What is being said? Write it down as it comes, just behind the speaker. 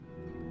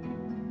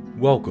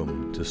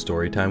Welcome to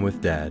Storytime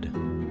with Dad.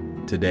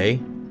 Today,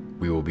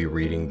 we will be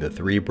reading The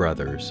Three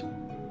Brothers.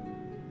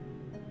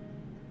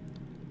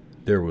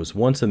 There was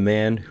once a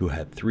man who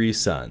had 3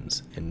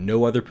 sons, and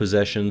no other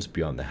possessions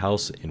beyond the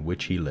house in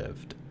which he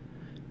lived.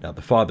 Now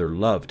the father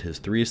loved his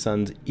 3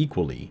 sons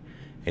equally,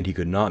 and he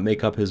could not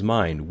make up his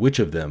mind which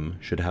of them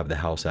should have the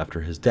house after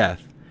his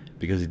death,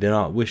 because he did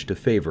not wish to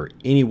favor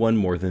anyone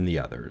more than the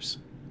others.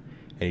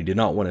 And he did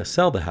not want to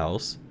sell the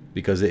house,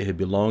 because it had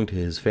belonged to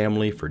his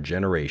family for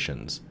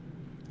generations.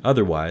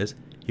 Otherwise,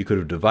 he could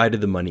have divided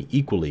the money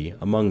equally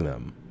among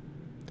them.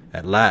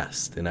 At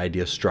last, an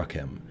idea struck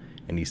him,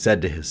 and he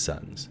said to his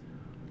sons,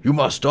 "You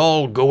must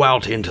all go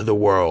out into the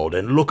world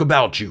and look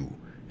about you,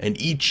 and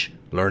each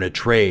learn a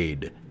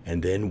trade,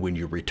 and then when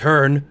you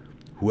return,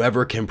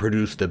 whoever can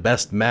produce the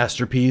best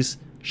masterpiece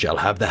shall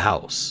have the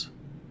house."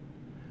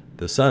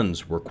 The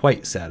sons were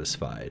quite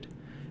satisfied.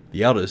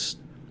 The eldest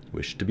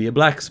wished to be a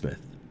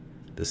blacksmith,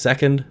 the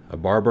second a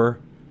barber,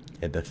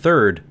 and the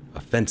third a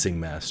fencing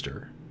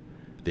master.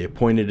 They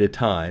appointed a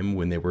time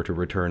when they were to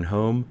return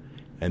home,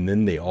 and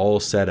then they all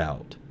set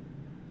out.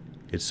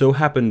 It so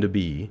happened to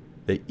be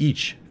that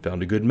each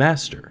found a good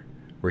master,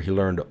 where he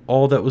learned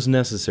all that was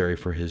necessary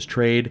for his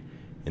trade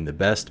in the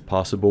best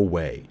possible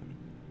way.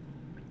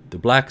 The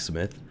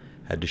blacksmith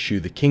had to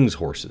shoe the king's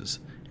horses,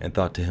 and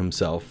thought to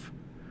himself,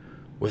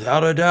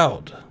 "Without a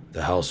doubt,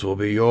 the house will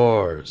be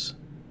yours."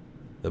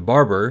 The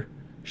barber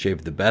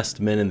shaved the best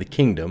men in the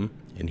kingdom,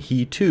 and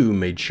he too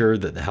made sure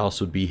that the house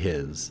would be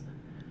his.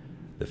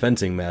 The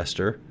fencing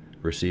master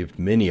received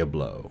many a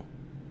blow,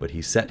 but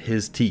he set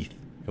his teeth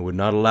and would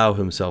not allow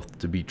himself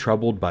to be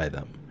troubled by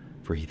them,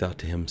 for he thought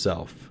to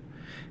himself,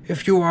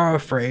 "If you are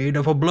afraid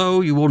of a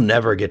blow, you will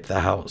never get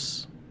the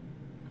house."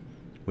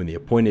 When the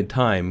appointed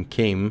time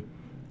came,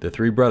 the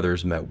 3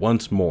 brothers met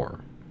once more,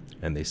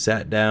 and they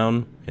sat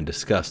down and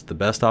discussed the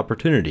best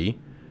opportunity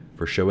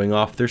for showing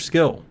off their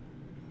skill.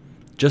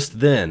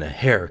 Just then a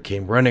hare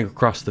came running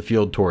across the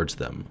field towards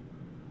them.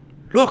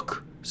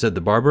 "Look," said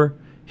the barber,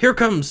 "here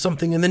comes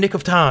something in the nick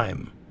of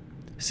time,"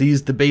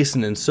 seized the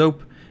basin and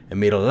soap, and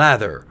made a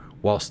lather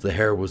whilst the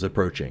hare was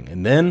approaching,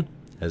 and then,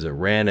 as it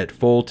ran at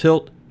full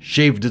tilt,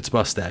 shaved its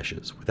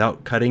mustaches,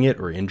 without cutting it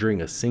or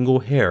injuring a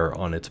single hair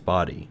on its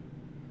body.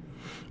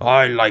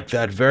 "I like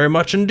that very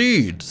much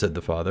indeed," said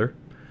the father.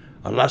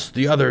 "Unless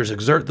the others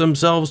exert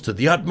themselves to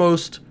the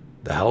utmost,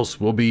 the house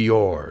will be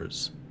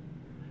yours."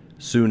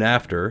 Soon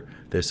after,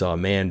 they saw a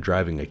man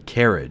driving a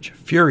carriage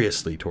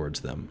furiously towards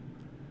them.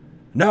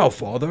 "Now,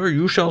 father,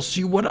 you shall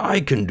see what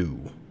I can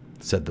do,"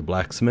 said the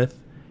blacksmith,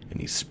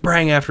 and he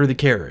sprang after the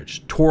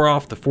carriage, tore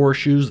off the 4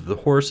 shoes of the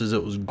horse as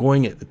it was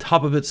going at the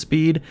top of its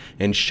speed,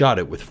 and shot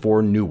it with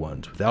 4 new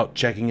ones, without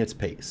checking its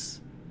pace.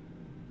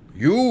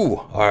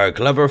 "You are a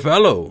clever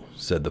fellow,"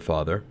 said the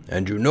father,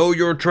 "and you know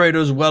your trade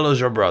as well as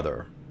your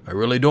brother. I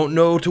really don't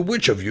know to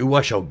which of you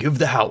I shall give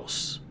the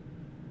house."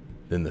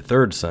 Then the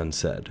 3rd son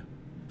said,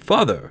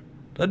 "Father,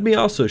 let me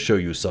also show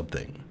you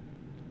something."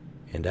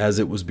 And as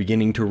it was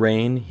beginning to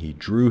rain, he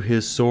drew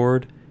his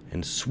sword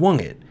and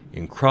swung it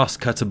in cross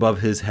cuts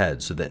above his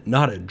head, so that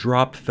not a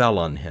drop fell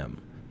on him.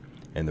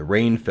 And the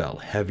rain fell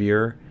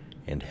heavier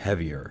and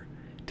heavier,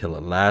 till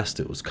at last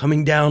it was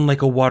coming down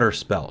like a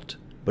waterspout.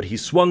 But he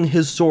swung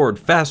his sword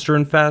faster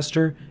and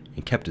faster,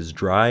 and kept as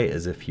dry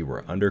as if he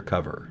were under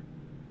cover.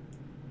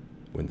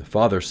 When the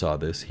father saw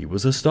this, he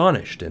was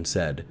astonished, and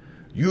said,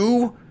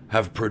 "You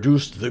have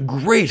produced the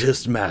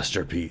greatest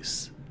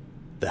masterpiece.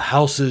 The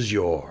house is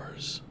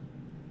yours."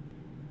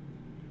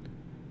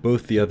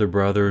 Both the other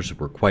brothers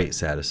were quite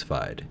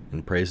satisfied,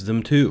 and praised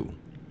them too,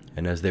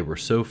 and as they were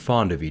so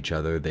fond of each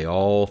other, they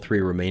all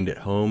 3 remained at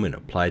home and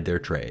applied their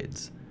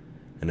trades.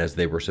 And as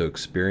they were so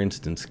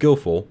experienced and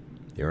skillful,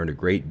 they earned a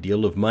great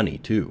deal of money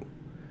too.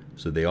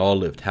 So they all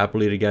lived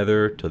happily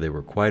together till they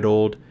were quite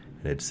old,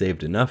 and had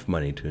saved enough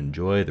money to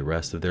enjoy the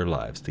rest of their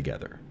lives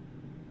together.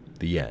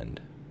 The end.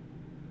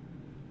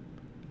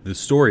 The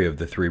story of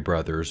the 3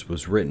 brothers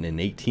was written in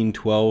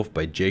 1812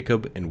 by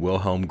Jacob and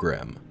Wilhelm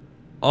Grimm,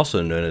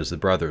 also known as the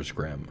Brothers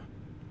Grimm.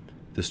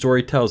 The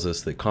story tells us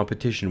that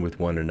competition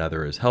with one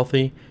another is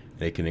healthy,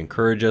 and it can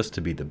encourage us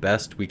to be the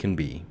best we can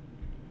be.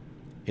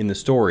 In the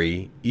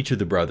story, each of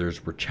the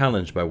brothers were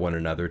challenged by one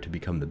another to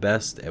become the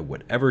best at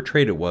whatever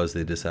trade it was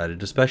they decided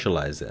to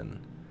specialize in.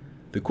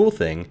 The cool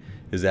thing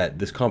is that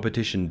this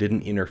competition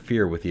didn't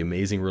interfere with the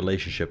amazing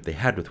relationship they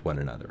had with one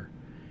another.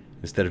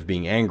 Instead of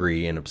being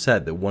angry and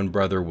upset that one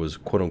brother was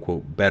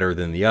quote-unquote better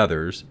than the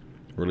others,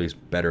 or at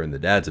least better in the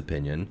dad's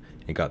opinion,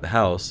 and got the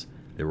house,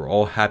 they were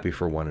all happy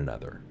for one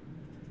another.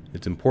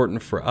 It's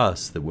important for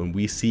us that when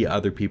we see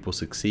other people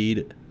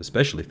succeed,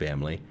 especially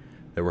family,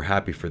 that we're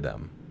happy for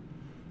them.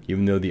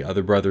 Even though the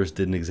other brothers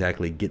didn't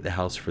exactly get the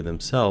house for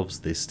themselves,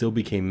 they still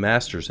became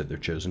masters at their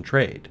chosen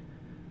trade.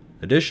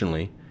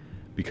 Additionally,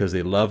 because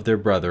they loved their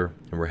brother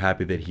and were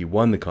happy that he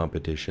won the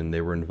competition,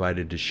 they were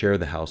invited to share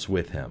the house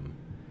with him.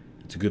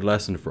 It's a good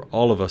lesson for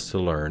all of us to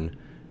learn,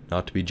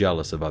 not to be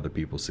jealous of other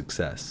people's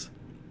success.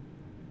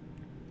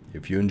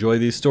 If you enjoy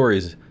these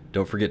stories,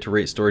 don't forget to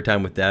rate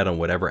Storytime with Dad on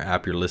whatever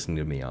app you're listening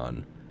to me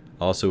on.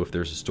 Also, if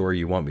there's a story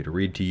you want me to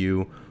read to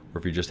you, or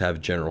if you just have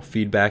general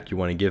feedback you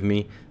want to give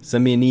me,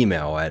 send me an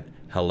email at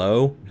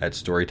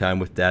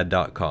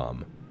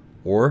hello@storytimewithdad.com,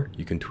 or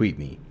you can tweet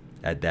me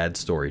at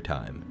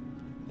dadstorytime.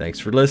 Thanks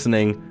for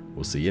listening.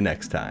 We'll see you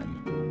next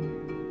time.